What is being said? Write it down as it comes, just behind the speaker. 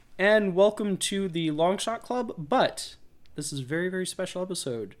and welcome to the Long Shot Club, but this is a very, very special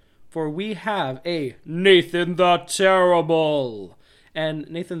episode, for we have a Nathan the Terrible. And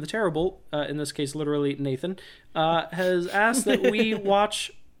Nathan the Terrible, in this case literally Nathan, has asked that we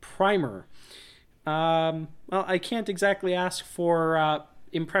watch Primer. Well, I can't exactly ask for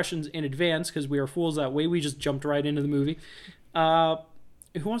impressions in advance, because we are fools that way. We just jumped right into the movie. Who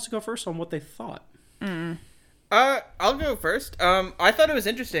wants to go first on what they thought? I'll go first. I thought it was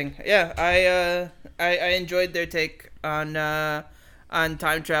interesting. Yeah, I enjoyed their take on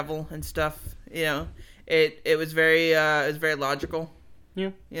time travel and stuff. You know, it was very logical.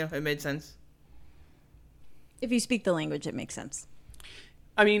 Yeah, it made sense. If you speak the language, it makes sense.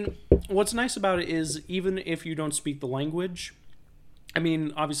 I mean, what's nice about it is even if you don't speak the language, I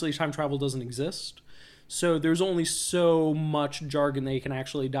mean, obviously time travel doesn't exist. So there's only so much jargon they can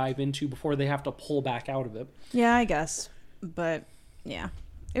actually dive into before they have to pull back out of it. Yeah, I guess. But yeah,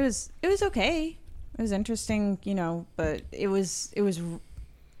 it was okay. It was interesting, but it was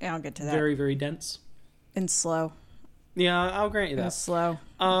I'll get to that. Very, very dense. And slow. Yeah, I'll grant you that. And slow.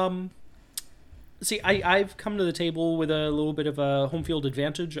 See, I've come to the table with a little bit of a home field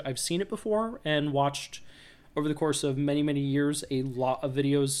advantage. I've seen it before and watched over the course of many, many years a lot of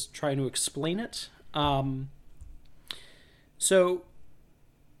videos trying to explain it. So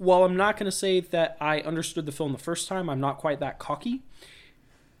while I'm not going to say that I understood the film the first time, I'm not quite that cocky.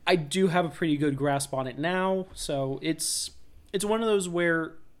 I do have a pretty good grasp on it now. So it's one of those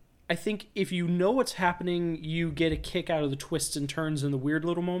where I think if you know what's happening, you get a kick out of the twists and turns and the weird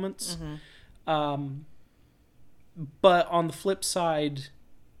little moments. Mm-hmm. But on the flip side,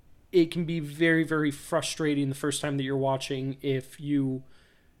 it can be very, very frustrating the first time that you're watching if you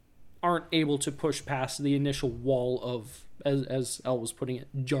aren't able to push past the initial wall of, as Elle was putting it,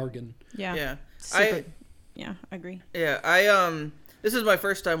 jargon. Yeah. I agree. Yeah, this is my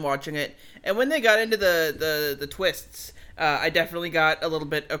first time watching it, and when they got into the twists, I definitely got a little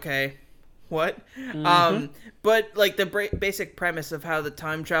bit, okay, what? Mm-hmm. But like the basic premise of how the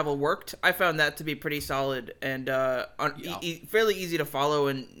time travel worked, I found that to be pretty solid and fairly easy to follow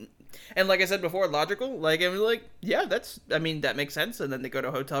and like I said before, logical. Like, I was like, yeah, that makes sense. And then they go to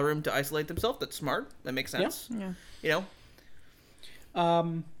a hotel room to isolate themselves. That's smart. That makes sense. Yeah.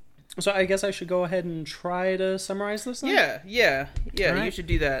 So I guess I should go ahead and try to summarize this then? Yeah. Right. You should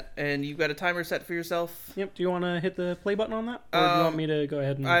do that. And you've got a timer set for yourself. Yep. Do you want to hit the play button on that? Or do you want me to go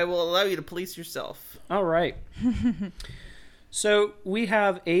ahead and... I will allow you to police yourself. All right. So we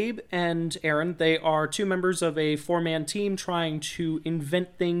have Abe and Aaron. They are two members of a four-man team trying to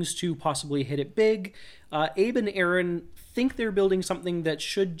invent things to possibly hit it big. Abe and Aaron think they're building something that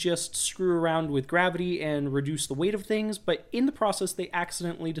should just screw around with gravity and reduce the weight of things, but in the process they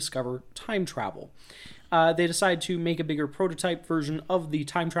accidentally discover time travel. They decide to make a bigger prototype version of the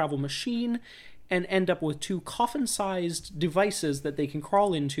time travel machine and end up with two coffin-sized devices that they can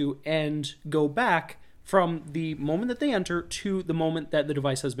crawl into and go back from the moment that they enter to the moment that the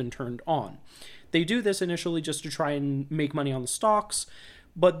device has been turned on. They do this initially just to try and make money on the stocks,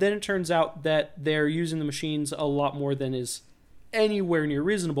 but then it turns out that they're using the machines a lot more than is anywhere near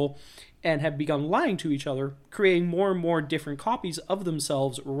reasonable and have begun lying to each other, creating more and more different copies of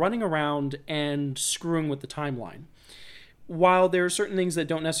themselves running around and screwing with the timeline. While there are certain things that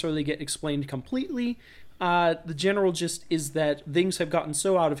don't necessarily get explained completely, the general gist is that things have gotten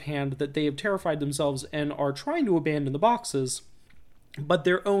so out of hand that they have terrified themselves and are trying to abandon the boxes, but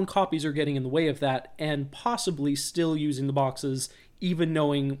their own copies are getting in the way of that and possibly still using the boxes, even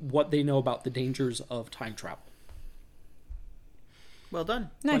knowing what they know about the dangers of time travel. Well done.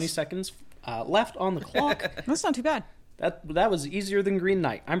 Nice. 20 seconds left on the clock. That's not too bad. That was easier than Green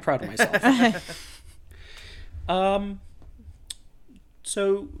Knight. I'm proud of myself.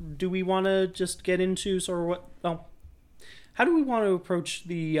 So, do we want to just get into sort of what... Well, how do we want to approach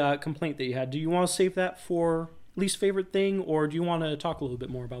the complaint that you had? Do you want to save that for least favorite thing, or do you want to talk a little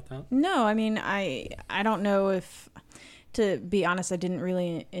bit more about that? No, I mean, I don't know if... To be honest, I didn't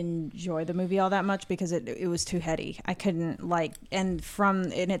really enjoy the movie all that much because it was too heady. I couldn't and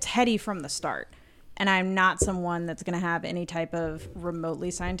it's heady from the start. And I'm not someone that's going to have any type of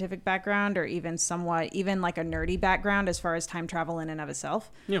remotely scientific background or even like a nerdy background as far as time travel in and of itself.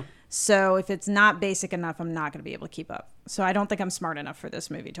 Yeah. So if it's not basic enough, I'm not going to be able to keep up. So I don't think I'm smart enough for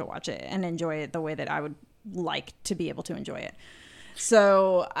this movie to watch it and enjoy it the way that I would like to be able to enjoy it.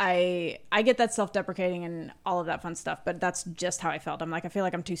 So I get that self-deprecating and all of that fun stuff, but that's just how I felt. I feel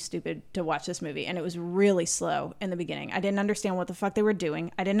like I'm too stupid to watch this movie, and it was really slow in the beginning. I didn't understand what the fuck they were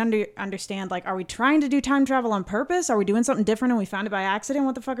doing. I didn't understand, are we trying to do time travel on purpose? Are we doing something different and we found it by accident?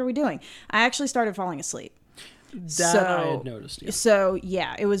 What the fuck are we doing? I actually started falling asleep. That I had noticed. Yeah. So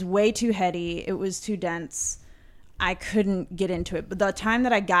yeah, it was way too heady. It was too dense. I couldn't get into it. But the time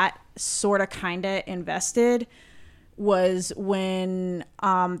that I got sort of kind of invested was when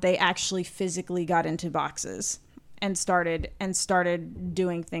they actually physically got into boxes and started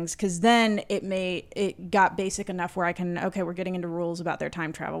doing things, because then it got basic enough where I can, okay, we're getting into rules about their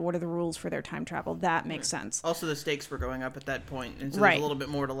time travel. What are the rules for their time travel? That makes sense. Also, the stakes were going up at that point, and so Right. there's a little bit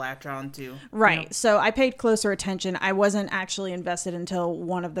more to latch on to. Right. So I paid closer attention. I wasn't actually invested until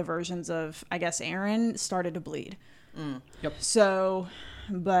one of the versions of, I guess, Aaron started to bleed. Yep. So,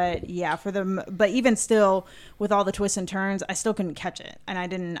 but yeah, but even still, with all the twists and turns, I still couldn't catch it, and I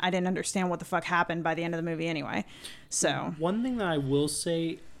didn't understand what the fuck happened by the end of the movie anyway. So One thing that I will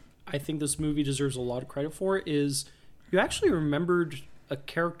say, I think this movie deserves a lot of credit for, is you actually remembered a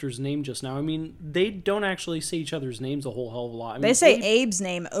character's name just now. I mean, they don't actually say each other's names a whole hell of a lot. I mean, they say Abe's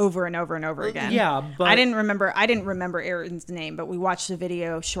name over and over and over again. Yeah, but I didn't remember Aaron's name, but we watched the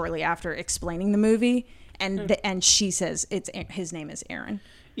video shortly after explaining the movie, and she says his name is Aaron.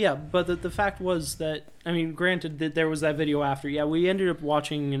 Yeah, but the fact was that, I mean, granted that there was that video after. Yeah, we ended up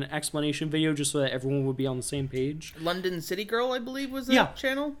watching an explanation video just so that everyone would be on the same page. London City Girl, I believe, was the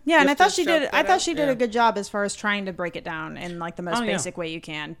channel. Yeah, and I Just thought to she shout did. that I thought out. she did a good job as far as trying to break it down in like the most Oh, yeah. basic way you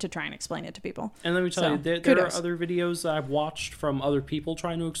can to try and explain it to people. And let me tell So, you, there are kudos. other videos that I've watched from other people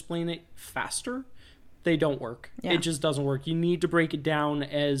trying to explain it faster. They don't work. Yeah. It just doesn't work. You need to break it down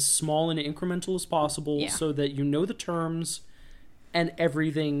as small and incremental as possible Yeah. so that you know the terms and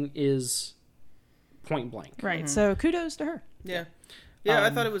everything is point blank. Right. So kudos to her. Yeah, yeah. I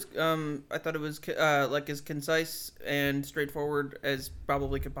thought it was. Like as concise and straightforward as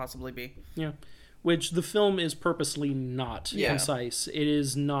probably could possibly be. Yeah. Which the film is purposely not Yeah. concise. It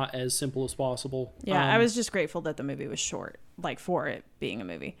is not as simple as possible. Yeah, I was just grateful that the movie was short, like for it being a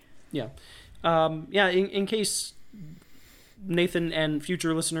movie. Yeah. In case Nathan and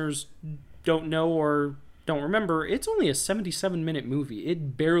future listeners don't know or don't remember, it's only a 77-minute movie.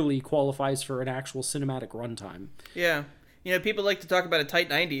 It barely qualifies for an actual cinematic runtime. Yeah, people like to talk about a tight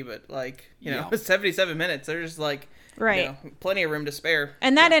 90, but like, Yeah. 77 minutes. There's like, Right. plenty of room to spare.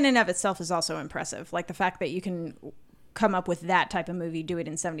 And that in and of itself is also impressive. Like the fact that you can come up with that type of movie, do it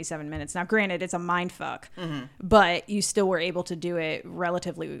in 77 minutes. Now, granted, it's a mind fuck, but you still were able to do it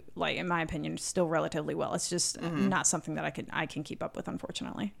relatively, like in my opinion, still relatively well. It's just not something that I can keep up with,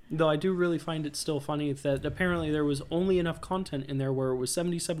 unfortunately. Though I do really find it still funny that apparently there was only enough content in there where it was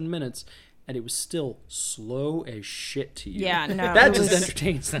 77 minutes and it was still slow as shit to you. Yeah, no. That it just was-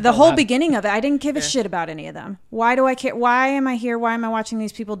 entertains the The hell whole out of me. beginning of it, I didn't give a shit about any of them. Why do I care? Why am I here? Why am I watching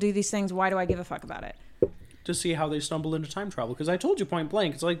these people do these things? Why do I give a fuck about it? To see how they stumble into time travel, because I told you point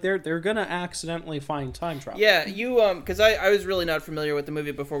blank, it's like they're gonna accidentally find time travel. Yeah, you because I was really not familiar with the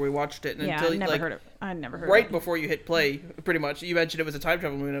movie before we watched it, and Yeah, until I never like heard of. I never heard right of it. before you hit play, pretty much you mentioned it was a time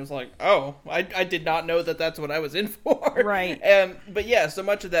travel movie, and I was like, oh, I did not know that that's what I was in for. Right. But yeah, so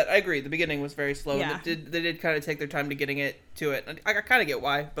much of that I agree. The beginning was very slow. Yeah. And they did kind of take their time to getting it to it. And I kind of get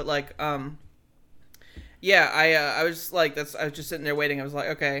why, but like yeah, I was like I was just sitting there waiting. I was like,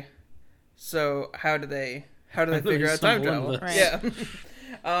 okay, so how do they figure out time stumble travel? into this?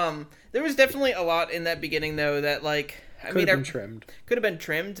 Yeah. There was definitely a lot in that beginning though that like Could have been trimmed. could have been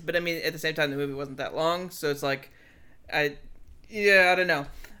trimmed, but I mean at the same time the movie wasn't that long, so it's like I don't know.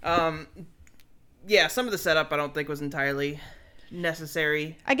 Yeah, some of the setup I don't think was entirely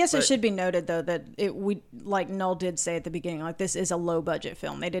necessary. I guess it but- should be noted though that like Null did say at the beginning, like this is a low budget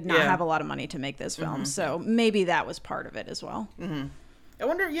film. They did not Yeah. have a lot of money to make this film, so maybe that was part of it as well. I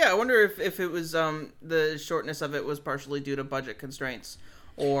wonder if it was the shortness of it was partially due to budget constraints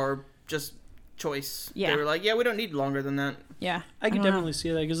or just choice. Yeah. They were like, yeah, we don't need longer than that. Yeah, I could don't know. definitely see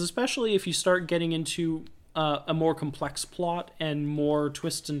that, because especially if you start getting into a more complex plot and more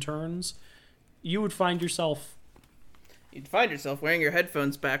twists and turns, you would find yourself You'd find yourself wearing your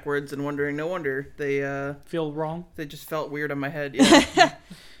headphones backwards and wondering, no wonder they feel wrong. just felt weird on my head. Yeah.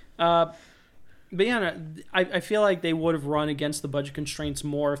 But yeah, no, I feel like they would have run against the budget constraints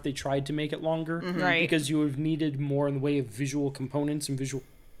more if they tried to make it longer, Right. because you would have needed more in the way of visual components and visual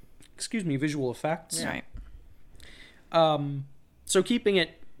effects. Right. So keeping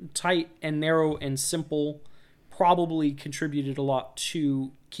it tight and narrow and simple probably contributed a lot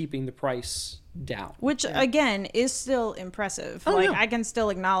to keeping the price down. Which again is still impressive. Oh, like yeah. I can still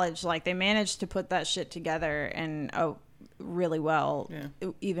acknowledge like they managed to put that shit together and really well,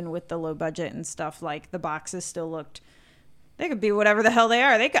 even with the low budget and stuff. Like the boxes still looked. They could be whatever the hell they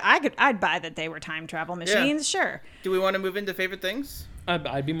are. I'd buy that they were time travel machines. Sure. Do we want to move into favorite things?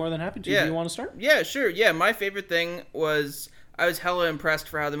 I'd be more than happy to. Yeah. Do you want to start? Yeah, sure. Yeah, my favorite thing was I was hella impressed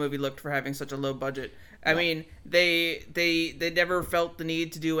for how the movie looked for having such a low budget. I mean, they never felt the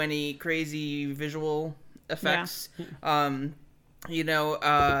need to do any crazy visual effects. I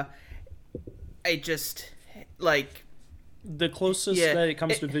just like the closest that it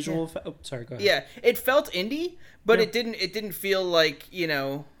comes to visual effect. Oh, sorry, go ahead. Yeah, it felt indie, but it didn't feel like, it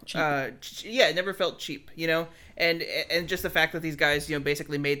never felt cheap, and just the fact that these guys,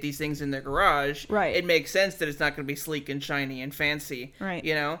 basically made these things in their garage, right? It makes sense that it's not going to be sleek and shiny and fancy, right?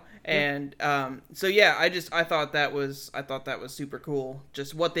 And I thought that was super cool,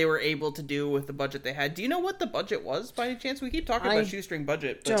 just what they were able to do with the budget they had. Do you know what the budget was by any chance? We keep talking about shoestring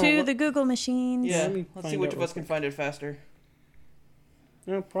budget, but to the Google machines. Yeah, let's see which of us can find it faster.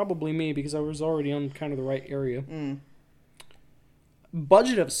 Probably me, because I was already on kind of the right area.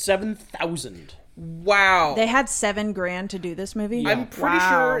 Budget of $7,000. Wow. They had $7,000 to do this movie? Yeah. I'm pretty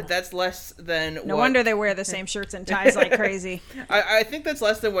sure that's less than No wonder they wear the same shirts and ties like crazy. I think that's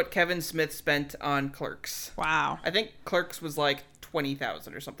less than what Kevin Smith spent on Clerks. Wow. I think Clerks was like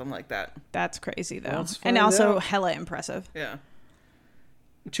 $20,000 or something like that. That's crazy, though. Let's And find also out. hella impressive. Yeah.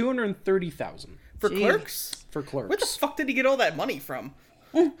 $230,000 For Gee. Clerks? for Clerks. Where the fuck did he get all that money from?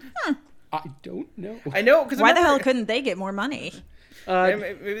 I don't know. I know, because Why the hell couldn't they get more money?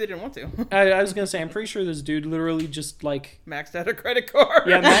 Maybe they didn't want to. I was gonna say, I'm pretty sure this dude literally just Maxed out a credit card.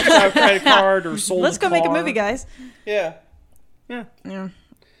 maxed out a credit card or sold. Let's go make a car. movie, guys. Yeah. Yeah. Yeah.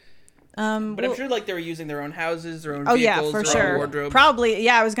 But I'm well- sure they were using their own houses, their own Oh vehicles, yeah, for their own sure. wardrobes. Probably,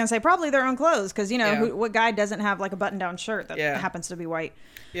 I was gonna say probably their own clothes, because Yeah. what guy doesn't have like a button-down shirt that Yeah. happens to be white?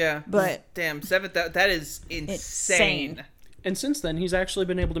 Yeah. But- damn, that is insane. And since then, he's actually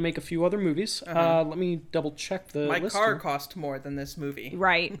been able to make a few other movies. Let me double check the My list car here. cost more than this movie.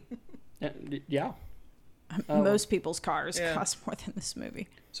 Right. Yeah. Most people's cars Yeah. cost more than this movie.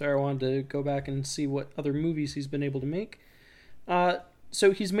 Sorry, I wanted to go back and see what other movies he's been able to make.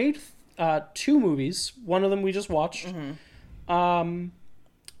 So he's made 2 movies. One of them we just watched.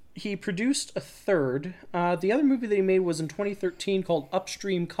 He produced a third. The other movie that he made was in 2013 called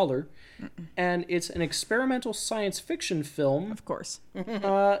Upstream Color. And it's an experimental science fiction film. Of course.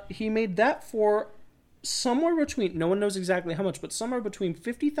 He made that for somewhere between, no one knows exactly how much, but somewhere between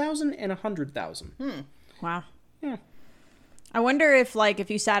 $50,000 and $100,000. Wow. Yeah. I wonder if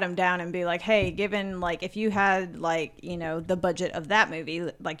you sat him down and be like, hey, given if you had the budget of that movie,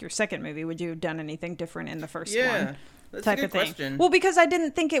 like your second movie, would you have done anything different in the first one? That's Type a good of thing. question. Well, because I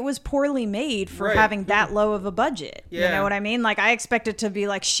didn't think it was poorly made for Right. having that low of a budget. You Yeah. know what I mean? I expected to be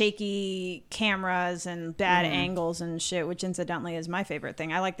shaky cameras and bad angles and shit, which incidentally is my favorite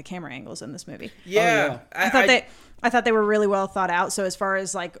thing. I like the camera angles in this movie. Yeah. Oh, I thought they were really well thought out. So as far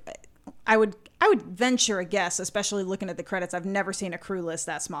as I would venture a guess, especially looking at the credits. I've never seen a crew list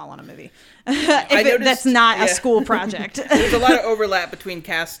that small on a movie. That's not a school project. There's a lot of overlap between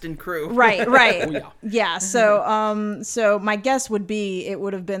cast and crew. Right. Oh, yeah. Yeah. So my guess would be it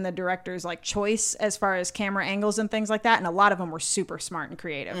would have been the director's choice as far as camera angles and things like that, and a lot of them were super smart and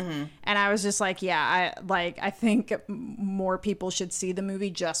creative. And I was just I think more people should see the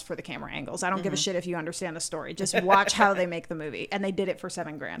movie just for the camera angles. I don't give a shit if you understand the story. Just watch how they make the movie, and they did it for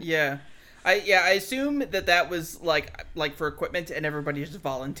 $7,000. Yeah. I assume that was like for equipment, and everybody just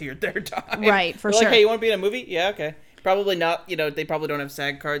volunteered their time. Right, for They're sure. Like, hey, you want to be in a movie? Yeah, okay. Probably not. They probably don't have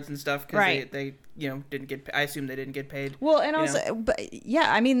SAG cards and stuff because Right. they didn't get. I assume they didn't get paid. Well, and you also, know? but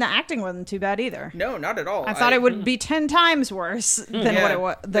yeah, I mean, the acting wasn't too bad either. No, not at all. I thought it would be 10 times worse than Yeah.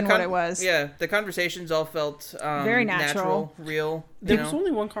 what it was. Yeah, the conversations all felt Very natural. real. There was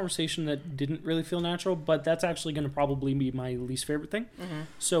only one conversation that didn't really feel natural, but that's actually going to probably be my least favorite thing.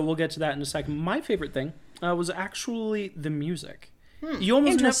 So we'll get to that in a second. My favorite thing was actually the music. You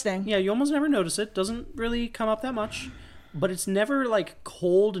almost Interesting. you almost never notice it. Doesn't really come up that much, but it's never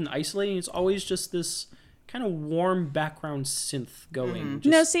cold and isolating. It's always just this kind of warm background synth going.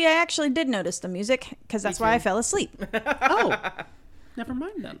 No, see, I actually did notice the music because that's why I fell asleep. Oh, never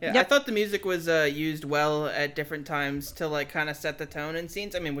mind then. Yeah, Yep. I thought the music was used well at different times to kind of set the tone in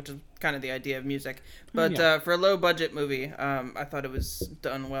scenes. I mean, which is kind of the idea of music. But Yeah. for a low budget movie, I thought it was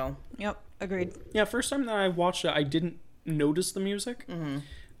done well. Yep, agreed. Yeah, first time that I watched it, I didn't notice the music.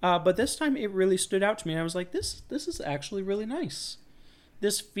 But this time it really stood out to me. And I was like, this is actually really nice.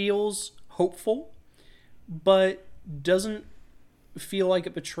 This feels hopeful, but doesn't feel like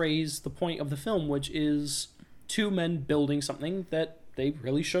it betrays the point of the film, which is 2 men building something that they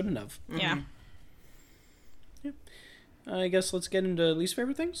really shouldn't have. Yeah. I guess let's get into least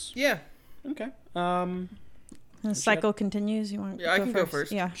favorite things. Yeah, Okay. The cycle continues. You want? Yeah, I can go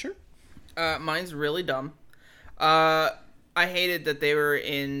first. Yeah. Sure. mine's really dumb. I hated that they were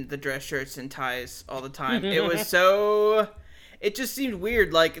in the dress shirts and ties all the time. It was so. it just seemed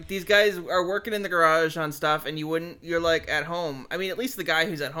weird. Like, these guys are working in the garage on stuff, and you're like at home. I mean, at least the guy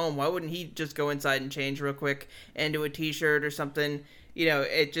who's at home, why wouldn't he just go inside and change real quick and do a t-shirt or something? You know,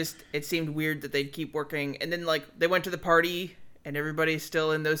 it seemed weird that they'd keep working. And then, like, they went to the party, and everybody's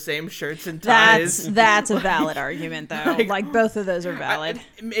still in those same shirts and ties. That's a valid argument, though. Like both of those are valid.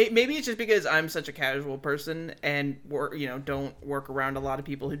 Maybe it's just because I'm such a casual person and don't work around a lot of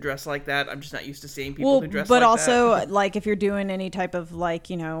people who dress like that. I'm just not used to seeing people who dress like that. But also, like, if you're doing any type of, like,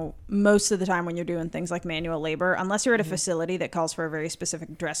 most of the time when you're doing things like manual labor, unless you're at a facility that calls for a very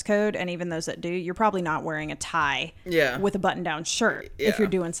specific dress code, and even those that do, you're probably not wearing a tie with a button-down shirt if you're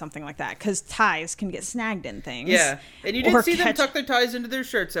doing something like that, because ties can get snagged in things. Yeah, and you didn't see them tuck their ties into their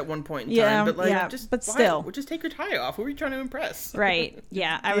shirts at one point in time, but still, just take your tie off. Who are you trying to impress? Right?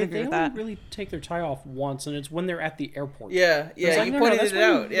 Yeah, I would agree with that. They only really take their tie off once, and it's when they're at the airport. Yeah. Like, you pointed it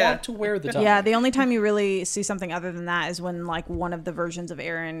out. You want to wear the tie. Yeah, the only time you really see something other than that is when, like, one of the versions of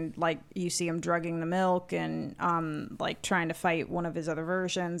Aaron, like, you see him drugging the milk and like trying to fight one of his other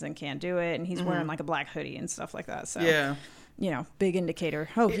versions and can't do it, and he's wearing like a black hoodie and stuff like that. So yeah. Big indicator.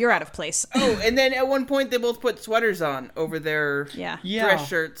 Oh, you're out of place. Oh, and then at one point they both put sweaters on over their dress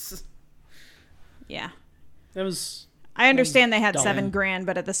shirts. Yeah. That was... I understand they had $7,000,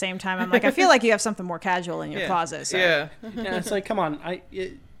 but at the same time, I'm like, I feel like you have something more casual in your closet. So. Yeah, it's like, come on,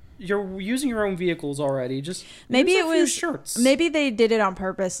 you're using your own vehicles already. Just maybe use it a few was shirts. Maybe they did it on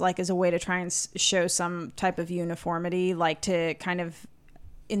purpose, like as a way to try and show some type of uniformity, like to kind of,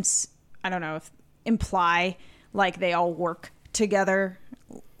 imply like they all work together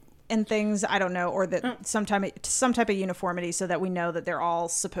and things. I don't know, or that some type of uniformity, so that we know that they're all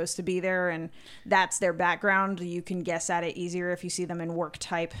supposed to be there, and that's their background. You can guess at it easier if you see them in work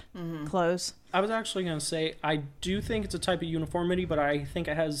type clothes. I was actually going to say, I do think it's a type of uniformity, but I think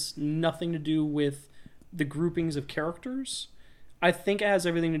it has nothing to do with the groupings of characters. I think it has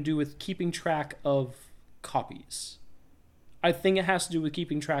everything to do with keeping track of copies. I think it has to do with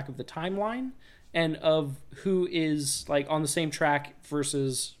keeping track of the timeline and of who is, like, on the same track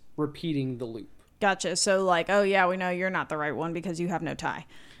versus repeating the loop. Gotcha. So, like, oh yeah, we know you're not the right one because you have no tie.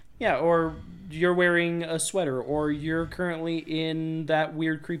 Yeah, or you're wearing a sweater, or you're currently in that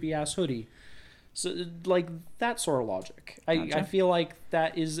weird creepy ass hoodie. So, like, that sort of logic. Gotcha. I feel like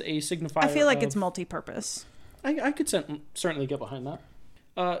that is a signifier. I feel like it's multi-purpose. I could certainly get behind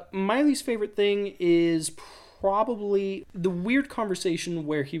that. My least favorite thing is probably the weird conversation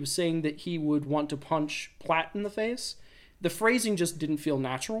where he was saying that he would want to punch Platt in the face. The phrasing just didn't feel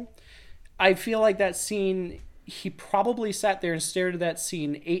natural. I feel like that scene, he probably sat there and stared at that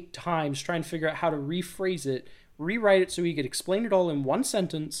scene 8 times trying to figure out how to rephrase it, rewrite it so he could explain it all in one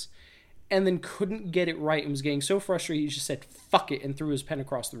sentence, and then couldn't get it right and was getting so frustrated he just said, fuck it, and threw his pen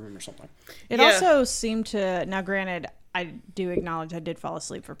across the room or something. It also seemed to, now granted, I do acknowledge I did fall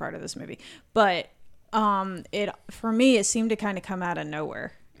asleep for part of this movie, but for me, it seemed to kind of come out of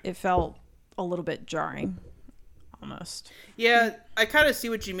nowhere. It felt a little bit jarring. Almost. Yeah, I kind of see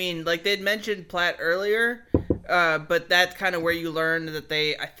what you mean. Like, they'd mentioned Platt earlier, but that's kind of where you learn that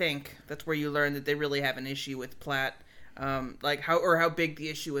I think that's where you learn that they really have an issue with Platt. Like, how big the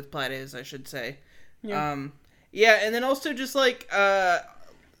issue with Platt is, I should say. Yeah. And then also just, like,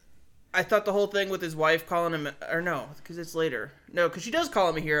 I thought the whole thing with his wife calling him, or no, because it's later. No, because she does call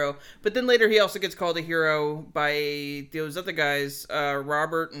him a hero, but then later he also gets called a hero by those other guys,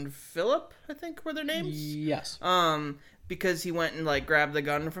 Robert and Philip, I think were their names. Yes. Because he went and, like, grabbed the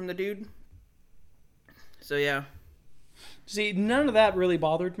gun from the dude. So yeah. See, none of that really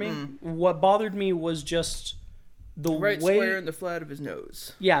bothered me. What bothered me was just the right way, square in the flat of his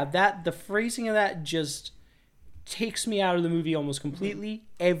nose. Yeah, the phrasing of that just takes me out of the movie almost completely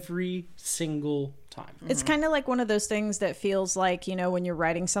every single time. It's kind of like one of those things that feels like, when you're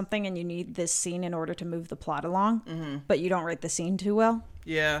writing something and you need this scene in order to move the plot along, but you don't write the scene too well.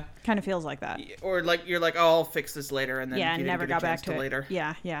 Yeah. Kind of feels like that. Or like you're like, oh, I'll fix this later, and then you never got back to it later.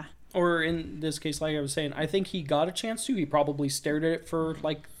 Yeah. Or in this case, like I was saying, I think he got a chance to. He probably stared at it for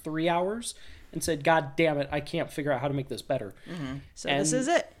like 3 hours and said, God damn it, I can't figure out how to make this better. So this is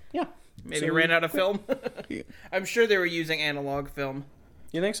it. Yeah. Maybe ran out of film. I'm sure they were using analog film.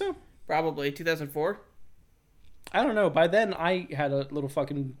 You think so? Probably. 2004? I don't know. By then, I had a little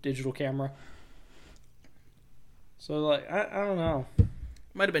fucking digital camera. So, like, I don't know.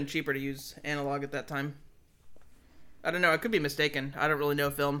 Might have been cheaper to use analog at that time. I don't know. I could be mistaken. I don't really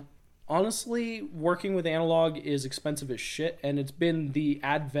know film. Honestly, working with analog is expensive as shit, and it's been the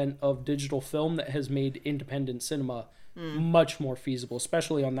advent of digital film that has made independent cinema much more feasible,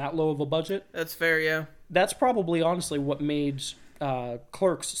 especially on that low of a budget. That's fair, yeah. That's probably, honestly, what made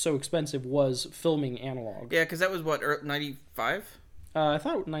Clerks so expensive was filming analog. Yeah, because that was what, 95? I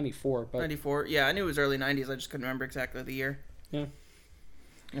thought it was 94, but 94. Yeah, I knew it was early 90s. I just couldn't remember exactly the year. yeah.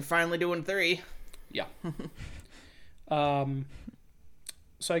 They're finally doing 3. Yeah.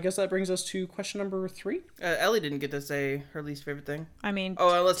 So I guess that brings us to question number 3. Ellie didn't get to say her least favorite thing. I mean,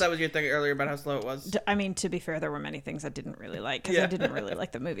 Oh, unless that was your thing earlier about how slow it was. I mean, to be fair, there were many things I didn't really like because Yeah. I didn't really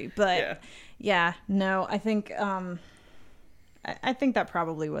like the movie. But yeah, no, I think I think that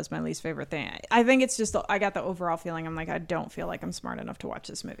probably was my least favorite thing. I think it's just I got the overall feeling I'm like I don't feel like I'm smart enough to watch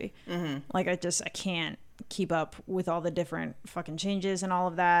this movie. Mm-hmm. Like I can't keep up with all the different fucking changes and all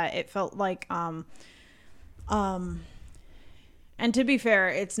of that. It felt like and to be fair,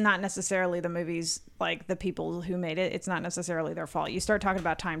 it's not necessarily the movies, like the people who made it. It's not necessarily their fault. You start talking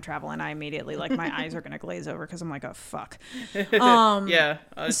about time travel, and I immediately, like, my eyes are going to glaze over because I'm like, oh, fuck. Yeah.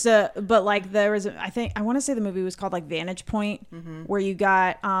 So, but like, there was, I want to say the movie was called like Vantage Point, where you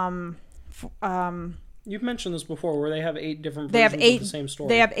got, You've mentioned this before, where they have 8 different they versions have 8 of the same story.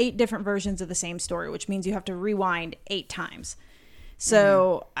 They have 8 different versions of the same story, which means you have to rewind 8 times.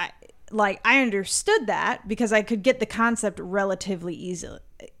 So I understood that because I could get the concept relatively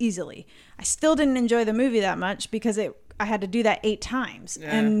easily. I still didn't enjoy the movie that much because I had to do that 8 times.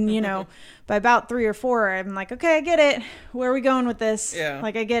 Yeah. And, you know, by about 3 or 4, I'm like, okay, I get it. Where are we going with this? Yeah.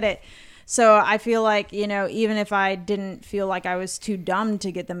 Like, I get it. So I feel like, you know, even if I didn't feel like I was too dumb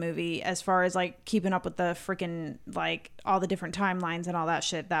to get the movie, as far as like keeping up with the freaking, like all the different timelines and all that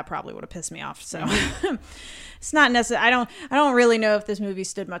shit, that probably would have pissed me off. So it's not necessary. I don't really know if this movie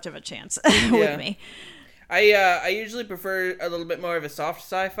stood much of a chance with me. I usually prefer a little bit more of a soft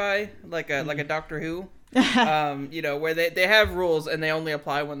sci-fi, like a Doctor Who. You know, where they have rules and they only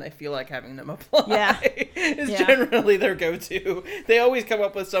apply when they feel like having them apply. Yeah. It's generally their go-to. They always come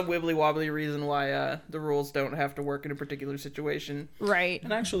up with some wibbly-wobbly reason why the rules don't have to work in a particular situation. Right.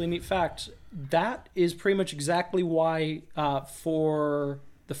 And actually, neat fact, that is pretty much exactly why for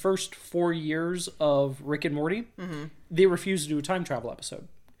the first 4 years of Rick and Morty, they refused to do a time travel episode.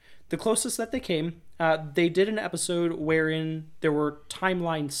 The closest that they came, they did an episode wherein there were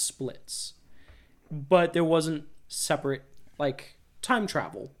timeline splits, but there wasn't separate, like, time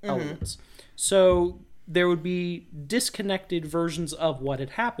travel elements. So there would be disconnected versions of what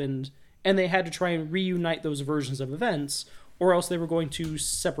had happened, and they had to try and reunite those versions of events, or else they were going to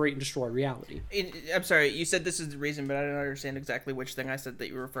separate and destroy reality. I'm sorry, you said this is the reason, but I don't understand exactly which thing I said that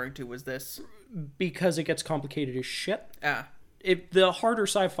you were referring to was this. Because it gets complicated as shit. The harder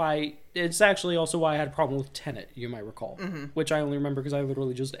sci-fi, it's actually also why I had a problem with Tenet, you might recall, which I only remember because I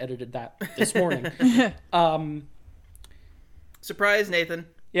literally just edited that this morning. Surprise, Nathan.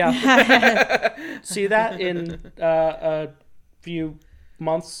 Yeah. See that in a few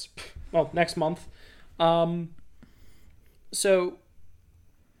months. Well, next month. So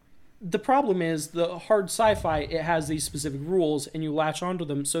the problem is the hard sci-fi, it has these specific rules and you latch onto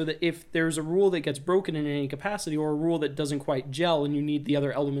them so that if there's a rule that gets broken in any capacity or a rule that doesn't quite gel and you need the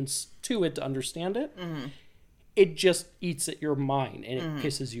other elements to it to understand it, it just eats at your mind and it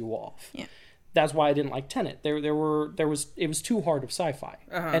pisses you off. Yeah. That's why I didn't like Tenet. It was too hard of sci-fi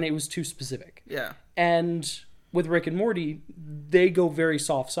and it was too specific. Yeah. And with Rick and Morty, they go very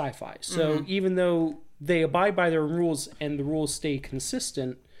soft sci-fi. So even though they abide by their rules and the rules stay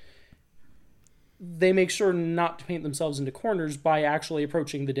consistent, they make sure not to paint themselves into corners by actually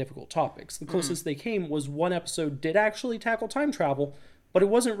approaching the difficult topics. The closest they came was one episode did actually tackle time travel, but it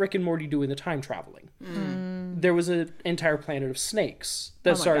wasn't Rick and Morty doing the time traveling. There was an entire planet of snakes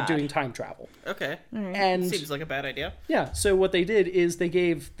that started doing time travel. Okay. And seems like a bad idea. Yeah, so what they did is they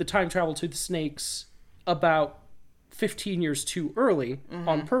gave the time travel to the snakes about 15 years too early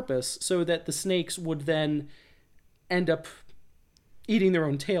on purpose so that the snakes would then end up eating their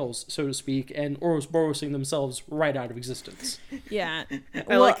own tails, so to speak, and Ouroborosing themselves right out of existence. Yeah.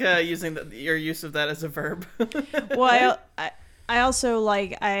 I like using your use of that as a verb. Well, I also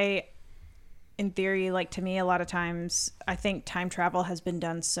like, in theory, like, to me, a lot of times, I think time travel has been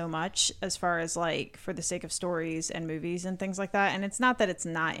done so much as far as, like, for the sake of stories and movies and things like that. And it's not that it's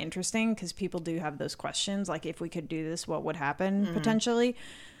not interesting, because people do have those questions, like, if we could do this, what would happen, potentially?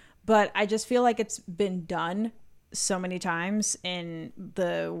 But I just feel like it's been done so many times in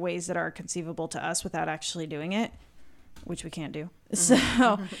the ways that are conceivable to us without actually doing it, which we can't do. So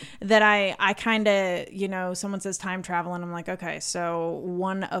that I kind of, you know, someone says time travel and I'm like, okay, so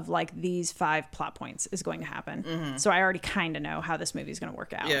one of like these 5 plot points is going to happen. So I already kind of know how this movie is going to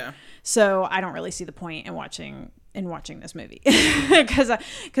work out. Yeah. So I don't really see the point in watching this movie because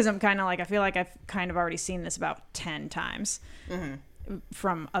I'm kind of like, I feel like I've kind of already seen this about 10 times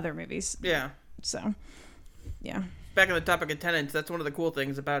from other movies. Yeah. So, yeah. back on the topic of Tenet, that's one of the cool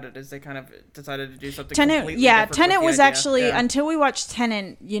things about it is they kind of decided to do something Tenet, completely yeah, different. Tenet with the was idea. actually Yeah. until we watched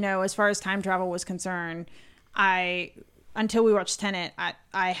Tenet, as far as time travel was concerned, until we watched Tenet,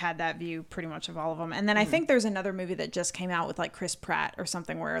 I had that view pretty much of all of them. And then I think there's another movie that just came out with like Chris Pratt or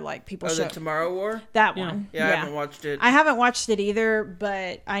something where like people Oh, show the Tomorrow War? that one. Yeah, I haven't watched it. I haven't watched it either,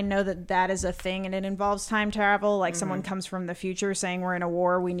 but I know that is a thing and it involves time travel. Like someone comes from the future saying we're in a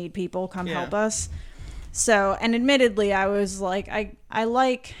war, we need people, come help us. So, and admittedly, I was like, I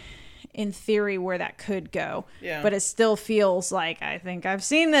like in theory where that could go. Yeah. But it still feels like I think I've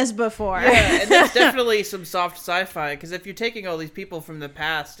seen this before. Yeah, and there's definitely some soft sci-fi, because if you're taking all these people from the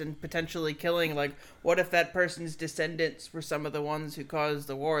past and potentially killing, like, what if that person's descendants were some of the ones who caused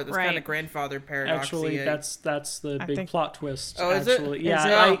the war? That's Right. kind of grandfather paradox. Actually, that's the big think- plot twist. Oh, is it? actually. Is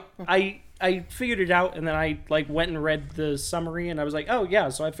Yeah, it? I figured it out, and then I like went and read the summary, and I was like, oh yeah,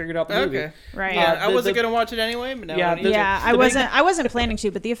 so I figured out the movie. Okay. Right. Yeah, Uh, I the- wasn't the- going to watch it anyway, but now Yeah, I need the- to. Yeah, the big- I wasn't planning to,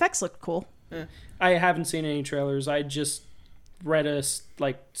 but the effects looked cool. I haven't seen any trailers. I just read a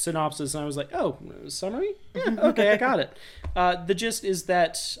synopsis, and I was like, oh, summary? Yeah, okay, I got it. The gist is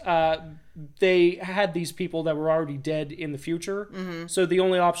that they had these people that were already dead in the future, so the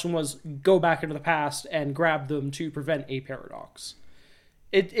only option was go back into the past and grab them to prevent a paradox.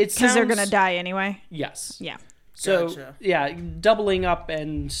 It Because they're sounds- going to die anyway. Yes. Yeah. So Gotcha. yeah, doubling up,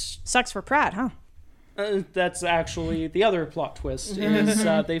 and Sucks for Pratt, huh? that's actually the other plot twist is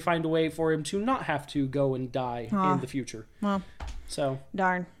they find a way for him to not have to go and die Aw. in the future. Well, So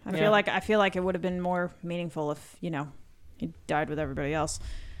darn. I feel like it would have been more meaningful if, he died with everybody else.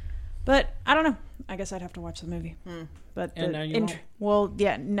 But I don't know. I guess I'd have to watch the movie. But And now you won't.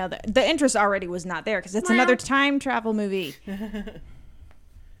 the interest already was not there because it's another time travel movie.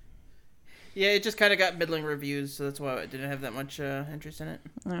 Yeah, it just kind of got middling reviews, so that's why I didn't have that much interest in it.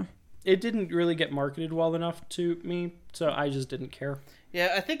 Yeah. it didn't really get marketed well enough to me, so I just didn't care.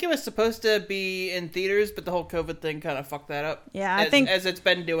 Yeah, I think it was supposed to be in theaters, but the whole COVID thing kind of fucked that up. Yeah, I think as it's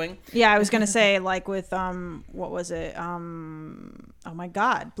been doing. Yeah, I was gonna say like with what was it? Oh my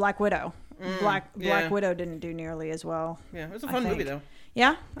God, Black Widow. Black Widow didn't do nearly as well. Yeah, it was a I fun think. movie though.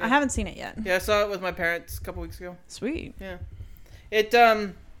 Yeah, I haven't seen it yet. Yeah, I saw it with my parents a couple weeks ago. Sweet. Yeah,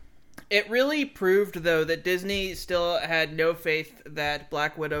 it really proved though that Disney still had no faith that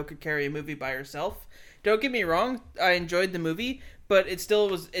Black Widow could carry a movie by herself. Don't get me wrong, I enjoyed the movie, but it still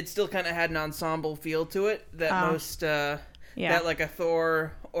kind of had an ensemble feel to it that that like a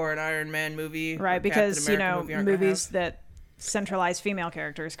Thor or an Iron Man movie, or Right, Captain because America movie aren't gonna movies have. that centralized female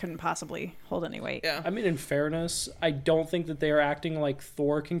characters couldn't possibly hold any weight. Yeah, I mean, in fairness, I don't think that they are acting like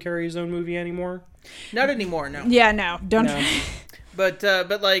Thor can carry his own movie anymore. not anymore, no. Yeah, no, don't. No. But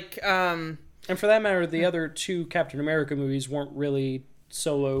like And for that matter, the other two Captain America movies weren't really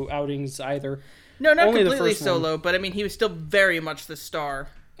solo outings either. no, not Only the completely first one. solo, but I mean he was still very much the star.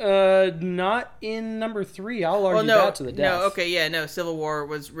 Not in number 3. I'll argue that to the death. No, okay, yeah, no. Civil War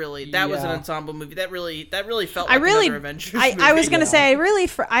was really that was an Yeah. ensemble movie. That really felt I like really, another Avengers I movie. was gonna Yeah.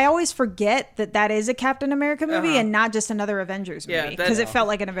 say, I always forget that is a Captain America movie and not just another Avengers Yeah, movie that- because it felt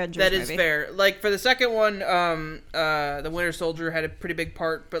like an Avengers That movie. is fair. Like for the second one, the Winter Soldier had a pretty big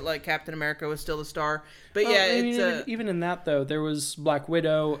part, but like Captain America was still the star. But Well, yeah, I mean, it's even in that though, there was Black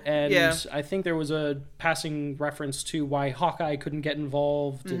Widow, and Yeah. I think there was a passing reference to why Hawkeye couldn't get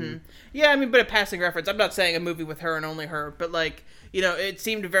involved. And yeah. I mean, but a passing reference. I'm not saying a movie with her and only her, but like it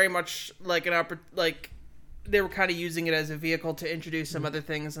seemed very much like they were kind of using it as a vehicle to introduce some other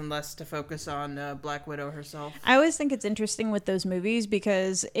things and less to focus on Black Widow herself. I always think it's interesting with those movies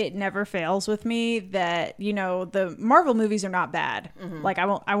because it never fails with me that the Marvel movies are not bad. Like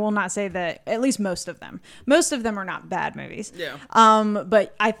I will not say that, at least most of them are not bad movies. Yeah.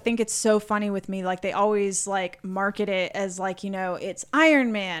 But I think it's so funny with me, like they always like market it as like it's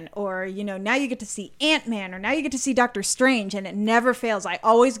Iron Man, or now you get to see Ant-Man, or now you get to see Doctor Strange, and it never fails. I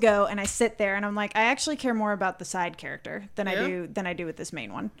always go and I sit there and I'm like, I actually care more about the side character than I do with this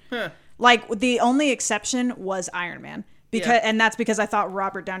main one. Huh. Like the only exception was Iron Man, and that's because I thought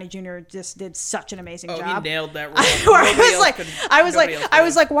Robert Downey Jr. just did such an amazing job. He nailed that role. I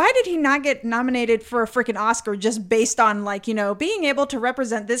was like, why did he not get nominated for a freaking Oscar just based on like being able to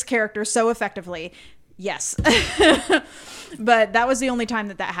represent this character so effectively? Yes. But that was the only time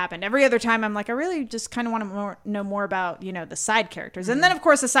that happened. Every other time I'm like, I really just kind of want to know more about, the side characters. And then, of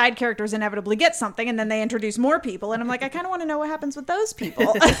course, the side characters inevitably get something, and then they introduce more people. And I'm like, I kind of want to know what happens with those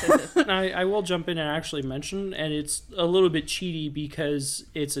people. I will jump in and actually mention, and it's a little bit cheaty because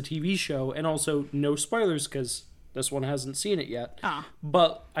it's a TV show, and also no spoilers because this one hasn't seen it yet.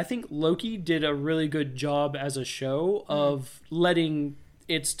 But I think Loki did a really good job as a show of letting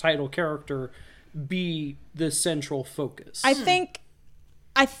its title character be the central focus. I think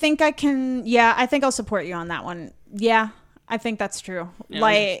I can. Yeah, I think I'll support you on that one. Yeah, I think that's true. Yeah.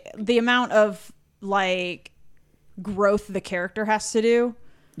 Like the amount of like growth the character has to do.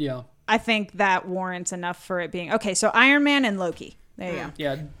 Yeah. I think that warrants enough for it being okay. So Iron Man and Loki. There you go.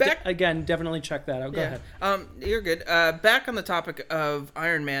 Yeah. Again, definitely check that out. Go ahead. You're good. Back on the topic of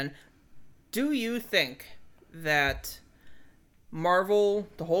Iron Man, do you think that Marvel,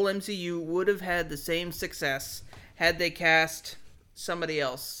 the whole MCU, would have had the same success had they cast somebody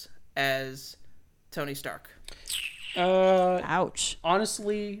else as Tony Stark? Ouch.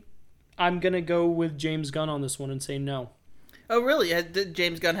 Honestly, I'm going to go with James Gunn on this one and say no. Oh, really?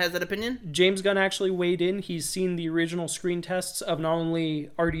 James Gunn has that opinion? James Gunn actually weighed in. He's seen the original screen tests of not only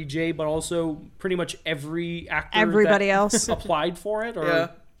RDJ, but also pretty much every actor Everybody that else applied for it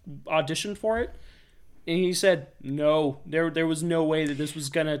or auditioned for it. And he said, no, there was no way that this was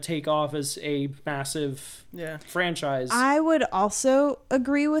going to take off as a massive franchise. I would also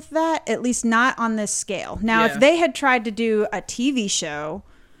agree with that, at least not on this scale. Now, Yeah. if they had tried to do a TV show,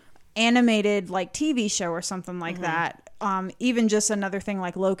 animated like TV show or something like that, even just another thing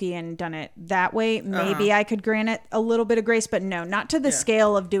like Loki and done it that way, maybe I could grant it a little bit of grace, but no, not to the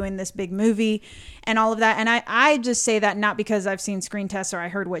scale of doing this big movie and all of that. And I just say that not because I've seen screen tests or I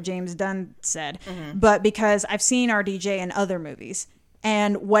heard what James Gunn said, but because I've seen RDJ in other movies.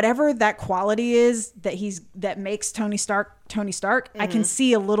 And whatever that quality is that makes Tony Stark, I can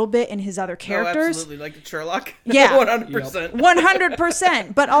see a little bit in his other characters. Oh, absolutely, like Sherlock. Yeah. 100%.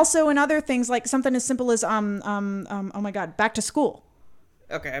 100%. But also in other things like something as simple as oh my God, Back to School.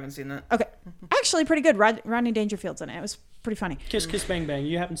 Okay, I haven't seen that. Okay, actually pretty good. Rodney Dangerfield's in it. It was pretty funny. Kiss Kiss Bang Bang.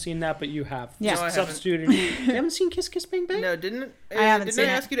 You haven't seen that, but you have. Yeah. No, I Substituted. You haven't seen Kiss Kiss Bang Bang? No, didn't I haven't didn't seen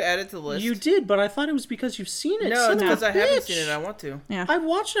I it. ask you to add it to the list? You did, but I thought it was because you've seen it. No, Son it's of a because I haven't bitch. seen it. I want to. Yeah. I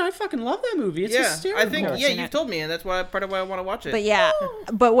watched it. I fucking love that movie. It's hysterical. I think Never seen you've it. told me, and that's why part of why I want to watch it. But yeah,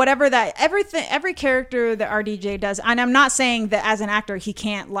 but whatever that every character that RDJ does, and I'm not saying that as an actor he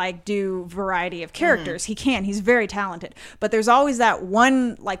can't like do variety of characters. He can. He's very talented. But there's always that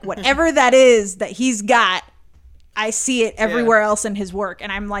one like whatever that is that he's got. I see it everywhere else in his work,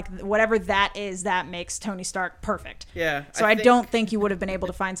 and I'm like, whatever that is, that makes Tony Stark perfect. Yeah. So I don't think you would have been able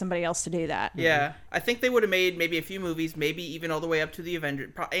to find somebody else to do that. Yeah, I think they would have made maybe a few movies, maybe even all the way up to the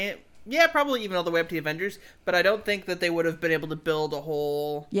Avengers. Probably even all the way up to the Avengers. But I don't think that they would have been able to build a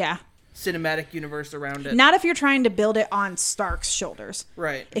whole Yeah. cinematic universe around it. Not if you're trying to build it on Stark's shoulders.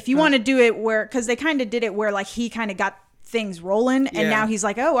 Right. If you want to do it where, because they kind of did it where like he kind of got things rolling and now he's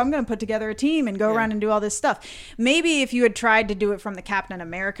like, oh, I'm going to put together a team and go around and do all this stuff. Maybe if you had tried to do it from the Captain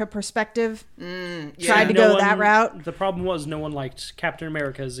America perspective, tried to go that route. The problem was no one liked Captain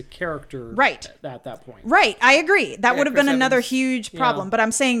America as a character Right. at that point. Right, I agree. That would have Chris been another Evans. huge problem. But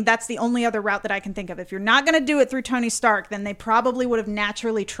I'm saying that's the only other route that I can think of. If you're not going to do it through Tony Stark, then they probably would have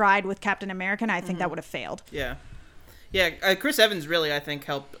naturally tried with Captain America, and I think that would have failed. Yeah. Yeah, Chris Evans really, I think,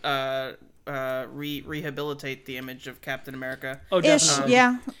 helped rehabilitate the image of Captain America. Oh, Ish, definitely.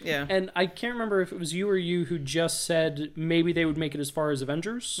 yeah. Yeah. And I can't remember if it was you or you who just said maybe they would make it as far as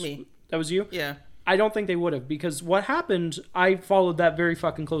Avengers. Me. That was you? Yeah. I don't think they would have, because what happened, I followed that very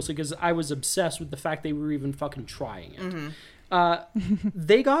fucking closely because I was obsessed with the fact they were even fucking trying it.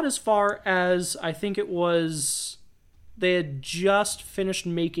 They got as far as, I think it was, they had just finished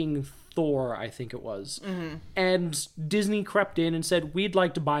making Thor, I think it was. And Disney crept in and said, we'd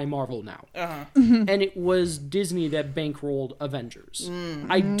like to buy Marvel now. And it was Disney that bankrolled Avengers.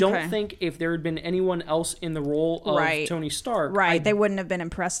 I don't Okay. think if there had been anyone else in the role of Right. Tony Stark, Right, they wouldn't have been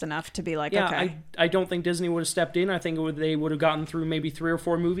impressed enough to be like, yeah, okay. I don't think Disney would have stepped in. I think they would have gotten through maybe 3 or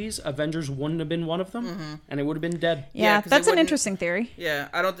 4 movies. Avengers wouldn't have been one of them, and it would have been dead. Yeah, 'cause that's they an wouldn't- interesting theory. Yeah,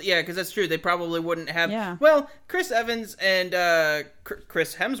 I don't. Yeah, because that's true. They probably wouldn't have. Yeah. Well, Chris Evans and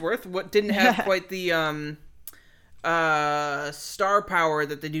Chris Hemsworth didn't have quite the star power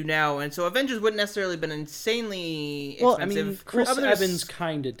that they do now, and so Avengers wouldn't necessarily been insanely Well, I expensive. mean, Chris Well, there's- Evans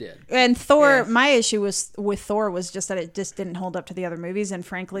kind of did. And Thor, Yeah. my issue with Thor was just that it just didn't hold up to the other movies, and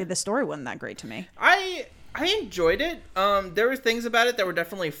frankly, the story wasn't that great to me. I enjoyed it. There were things about it that were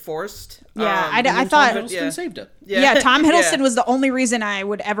definitely forced. Yeah, I And thought- Tom Hiddleston Yeah. saved it. Yeah, Tom Hiddleston yeah. was the only reason I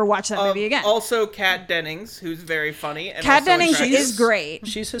would ever watch that movie again. Also, Kat Dennings, who's very funny. And Kat also Dennings attractive. is great.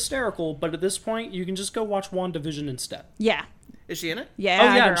 She's hysterical, but at this point, you can just go watch WandaVision instead. Yeah. Is she in it? Yeah,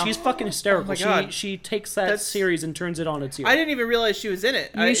 Oh yeah, and girl. she's fucking hysterical. Oh my God. She takes that That's- series and turns it on its ear. I didn't even realize she was in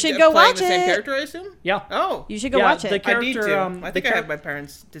it. You should go playing watch the same it. character, I assume. Yeah. Oh, You should go Yeah, watch the it. character- I need to. the I think I char- have my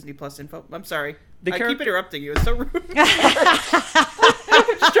parents' Disney Plus info. I'm sorry. The I keep character- interrupting you. It's so rude. I'm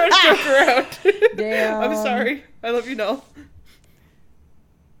just trying to joke around. Damn. I'm sorry. I love you, Noel.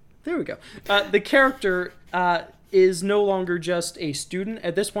 There we go. The character is no longer just a student.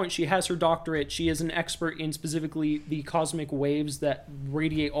 At this point, she has her doctorate. She is an expert in specifically the cosmic waves that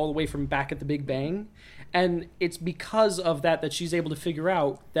radiate all the way from back at the Big Bang. And it's because of that she's able to figure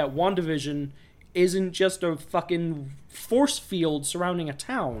out that WandaVision isn't just a fucking force field surrounding a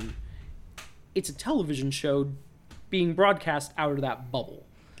town. It's a television show being broadcast out of that bubble.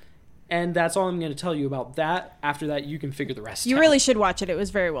 And that's all I'm going to tell you about that. After that, you can figure the rest out. You really should watch it. It was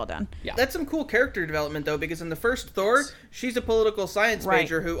very well done. Yeah. That's some cool character development, though, because in the first Thor, she's a political science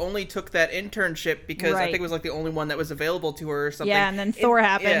major who only took that internship because I think it was like the only one that was available to her or something. Yeah, and then Thor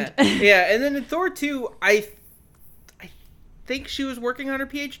happened. Yeah, and then in Thor 2, I think she was working on her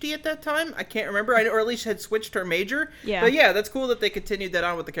PhD at that time. I can't remember. Or at least had switched her major. Yeah. But yeah, that's cool that they continued that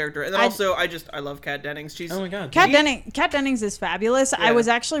on with the character. And then also, I love Kat Dennings. She's Oh my god. Kat Dennings is fabulous. Yeah. I was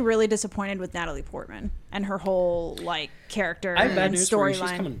actually really disappointed with Natalie Portman and her whole character I have bad and news for you. She's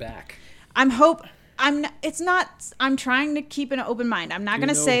storyline. coming back. I'm trying to keep an open mind. I'm not going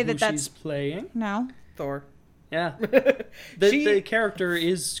to say that that's she's playing. No. Thor. Yeah. The character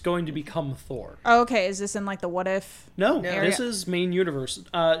is going to become Thor. Oh, okay, is this in the what if? No, this is main universe.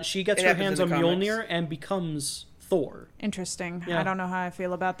 She gets her hands on Mjolnir and becomes Thor. Interesting. Yeah. I don't know how I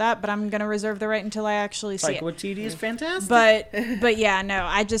feel about that, but I'm going to reserve the right until I actually see it. Taika Waititi is fantastic. But yeah, no,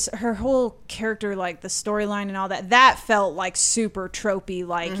 her whole character, the storyline and all that felt super tropey,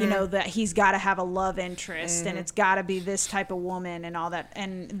 that he's got to have a love interest and it's got to be this type of woman and all that.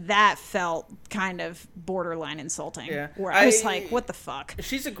 And that felt kind of borderline insulting. Yeah. Where I was like, what the fuck?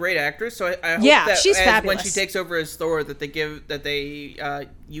 She's a great actress, so I hope that she's fabulous. when she takes over as Thor, that they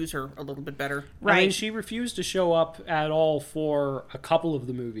use her a little bit better. Right. I mean, she refused to show up at all for a couple of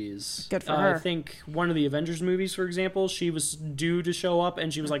the movies. Good for her. I think one of the Avengers movies, for example, she was due to show up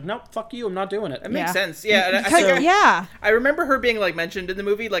and she was like, nope, fuck you, I'm not doing it. It makes sense. Yeah. I remember her being mentioned in the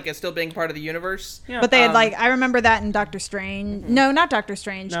movie, as still being part of the universe. Yeah. But they had I remember that in Doctor Strange. No, not Doctor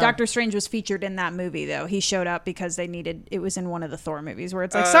Strange. No. Doctor Strange was featured in that movie though. He showed up because it was in one of the Thor movies where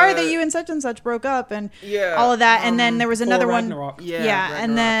it's sorry that you and such broke up and all of that. And then there was another one. Yeah, Ragnarok.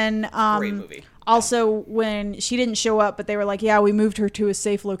 And then great movie. Also, when she didn't show up, but they were like, yeah, we moved her to a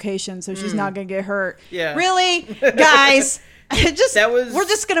safe location, so she's not going to get hurt. Yeah. Really? Guys, we're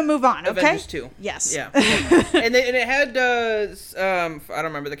just going to move on, okay? Avengers 2. Yes. Yeah. and it had, I don't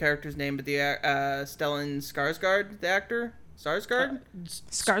remember the character's name, but the Stellan Skarsgård, the actor? Skarsgård?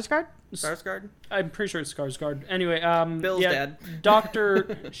 Skarsgård? Skarsgård? I'm pretty sure it's Skarsgård. Anyway, Bill's dad.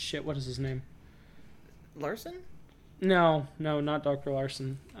 Dr. Shit, what is his name? Larson? Oh. No, not Dr.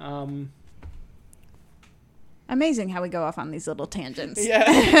 Larson. Amazing how we go off on these little tangents.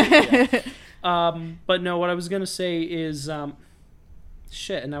 Yeah. But no, what I was going to say is,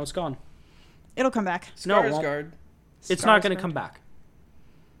 shit, and now it's gone. It'll come back. No, it won't. Skarsgård. It's not going to come back.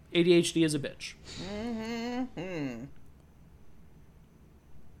 ADHD is a bitch. Mm-hmm.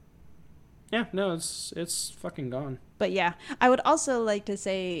 Yeah, no, it's fucking gone. But yeah, I would also like to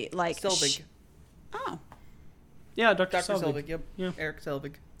say, Selvig. Oh. Yeah, Dr. Selvig, yep. Yeah. Eric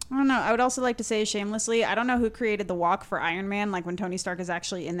Selvig. I don't know. I would also like to say shamelessly, I don't know who created the walk for Iron Man, when Tony Stark is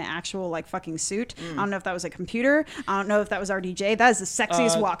actually in the actual, fucking suit. I don't know if that was a computer. I don't know if that was RDJ. That is the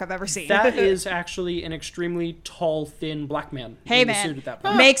sexiest walk I've ever seen. That is actually an extremely tall, thin black man hey, in the man. suit at that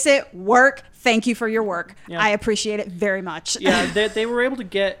point. Makes it work. Thank you for your work. Yeah. I appreciate it very much. Yeah, they were able to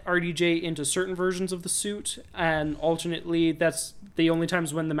get RDJ into certain versions of the suit, and alternately, that's the only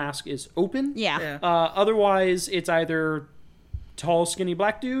times when the mask is open. Yeah. Otherwise, it's either tall, skinny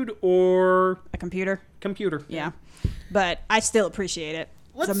black dude or A computer. Yeah. But I still appreciate it.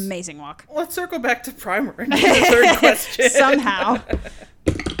 It's an amazing walk. Let's circle back to Primer and do the third question. Somehow.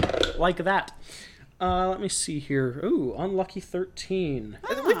 Like that. Let me see here. Ooh, unlucky 13.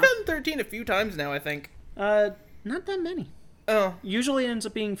 We've gotten 13 a few times now, I think. Not that many. Oh. Usually it ends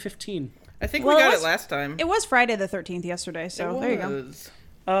up being 15. I think we got it last time. It was Friday the 13th yesterday, so there you go.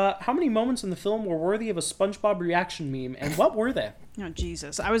 How many moments in the film were worthy of a SpongeBob reaction meme, and what were they? Oh,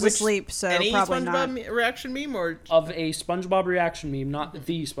 Jesus. I was asleep, so any probably SpongeBob not. reaction meme, or Of a SpongeBob reaction meme, not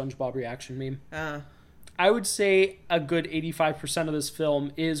the SpongeBob reaction meme. I would say a good 85% of this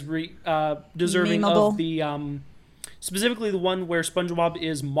film is deserving Memeable. of the, specifically the one where SpongeBob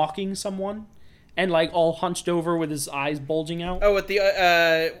is mocking someone and all hunched over with his eyes bulging out. with the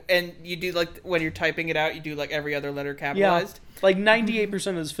and you do when you're typing it out, you do every other letter capitalized. Yeah. 98%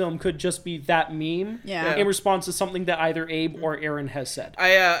 of this film could just be that meme in response to something that either Abe or Aaron has said.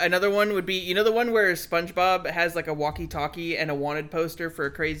 Another one would be, the one where SpongeBob has a walkie-talkie and a wanted poster for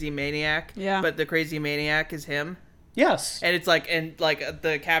a crazy maniac. Yeah. But the crazy maniac is him. Yes. And it's like,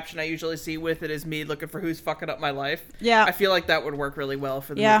 the caption I usually see with it is me looking for who's fucking up my life. Yeah. I feel like that would work really well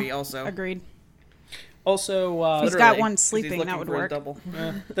for the Yeah, movie also. agreed. Also, He's got one sleeping, that would work. Double.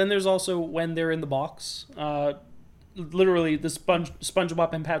 then there's also when they're in the box. Literally, the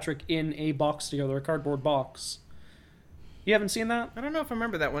SpongeBob and Patrick in a box together, a cardboard box. You haven't seen that? I don't know if I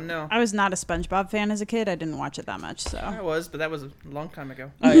remember that one, no. I was not a SpongeBob fan as a kid. I didn't watch it that much, so. I was, but that was a long time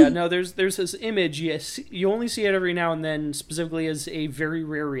ago. Oh yeah, no. There's this image. Yes, you only see it every now and then, specifically as a very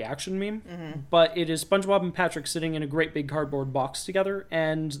rare reaction meme. Mm-hmm. But it is SpongeBob and Patrick sitting in a great big cardboard box together,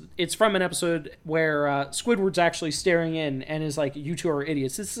 and it's from an episode where Squidward's actually staring in and is like, "You two are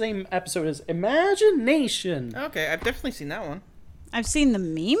idiots." It's the same episode as Imagination. Okay, I've definitely seen that one. I've seen the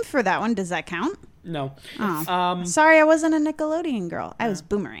meme for that one. Does that count? No. Oh. Sorry, I wasn't a Nickelodeon girl. I was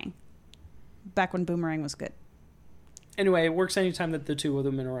Boomerang. Back when Boomerang was good. Anyway, it works anytime that the two of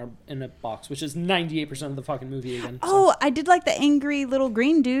them are in a box, which is 98% of the fucking movie again. Oh, I did like the angry little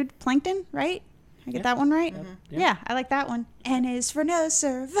green dude, Plankton, right? I get that one right? Yep. Yeah, I like that one. N is for no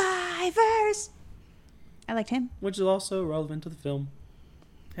survivors. I liked him. Which is also relevant to the film.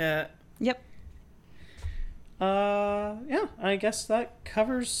 Yeah. Yep. Yeah, I guess that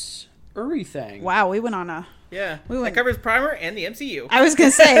covers everything. Wow, we went on a... Yeah. We That went- covers Primer and the MCU. I was going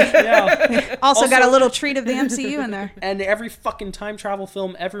to say, Yeah. also got a little treat of the MCU in there. And every fucking time travel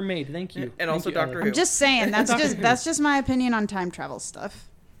film ever made. Thank you. And Thank also you, Doctor Ellie. Who. I'm just saying, that's just my opinion on time travel stuff.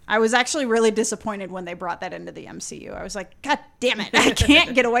 I was actually really disappointed when they brought that into the MCU. I was like, God damn it, I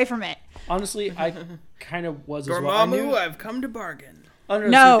can't get away from it. Honestly, I kind of was as well. I Dormammu, knew- I've come to bargain. Oh, no,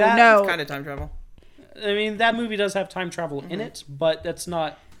 No, see, that- no. It's kind of time travel. I mean, that movie does have time travel in it, but that's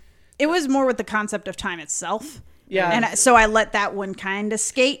not... It was more with the concept of time itself. Yeah. And so I let that one kind of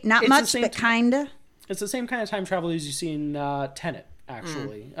skate. Not It's the much, same but kind of. It's the same kind of time travel as you see in Tenet,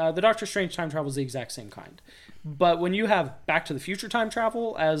 actually. The Doctor Strange time travel is the exact same kind. But when you have Back to the Future time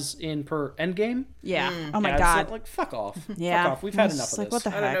travel, as in per Endgame... Yeah. Oh my yeah, it's God. like, fuck off. Yeah. Fuck off. We've had It's enough of like, this. what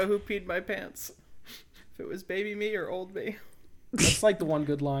the I don't heck? know who peed my pants. If it was baby me or old me. That's like the one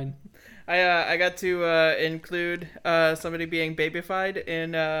good line. I got to include somebody being babyfied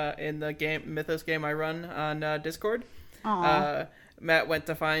in the game Mythos game I run on Discord. Aw. Matt went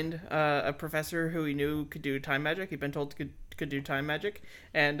to find a professor who he knew could do time magic. He'd been told could do time magic,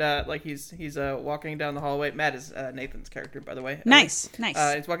 and he's walking down the hallway. Matt is Nathan's character, by the way. Nice.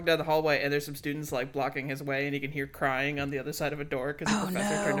 He's walking down the hallway, and there's some students like blocking his way, and he can hear crying on the other side of a door because the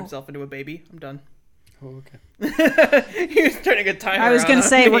professor turned himself into a baby. I'm done. Oh, okay. He was turning a timer. I was going on to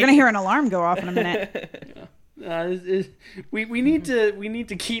say, me. we're going to hear an alarm go off in a minute. We need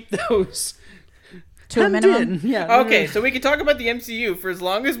to keep those To a hemmed minimum. in. Yeah. Okay, so we can talk about the MCU for as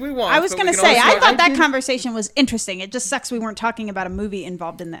long as we want. I was but going we to can say, also I talk- thought that did- conversation was interesting. It just sucks we weren't talking about a movie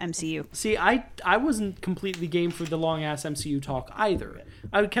involved in the MCU. See, I wasn't completely game for the long ass MCU talk either.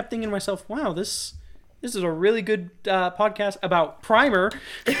 I kept thinking to myself, wow, this is a really good podcast about Primer.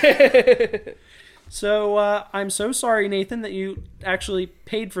 So I'm so sorry, Nathan, that you actually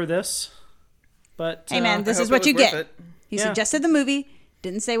paid for this. But Hey, man, I this hope is it what was you worth get. it. He Yeah. suggested the movie,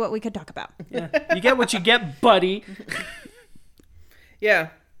 didn't say what we could talk about. yeah, you get what you get, buddy. Yeah.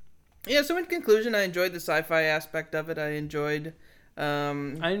 Yeah, so in conclusion, I enjoyed the sci-fi aspect of it. I enjoyed...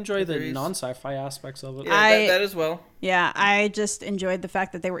 I enjoy the theories. non-sci-fi aspects of it. Yeah, that as well. Yeah, I just enjoyed the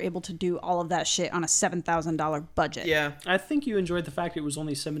fact that they were able to do all of that shit on a $7,000 budget. Yeah. I think you enjoyed the fact it was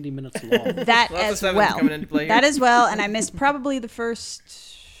only 70 minutes long. That Lots of as sevens well. coming into play here. That as well, and I missed probably the first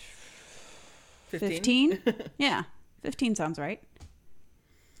 15? 15? Yeah, 15 sounds right.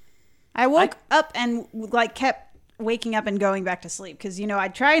 I woke up and like kept waking up and going back to sleep because, you know,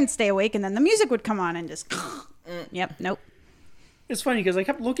 I'd try and stay awake and then the music would come on and just... Yep, nope. It's funny because I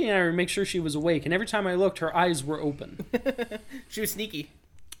kept looking at her to make sure she was awake, and every time I looked, her eyes were open. She was sneaky.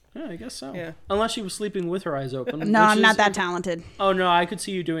 Yeah, I guess so. Yeah. Unless she was sleeping with her eyes open. No, which I'm not is- that talented. Oh, no, I could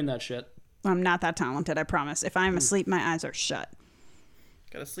see you doing that shit. I'm not that talented, I promise. If I'm asleep, my eyes are shut.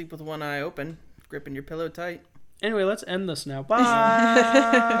 Gotta sleep with one eye open, gripping your pillow tight. Anyway, let's end this now. Bye.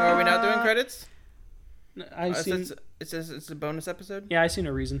 Are we not doing credits? I seen. It says it's a bonus episode? Yeah, I see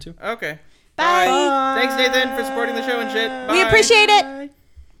no reason to. Okay. Bye. Bye. Thanks, Nathan, for supporting the show and shit. We Bye. appreciate it.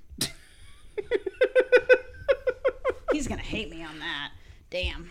 He's going to hate me on that. Damn.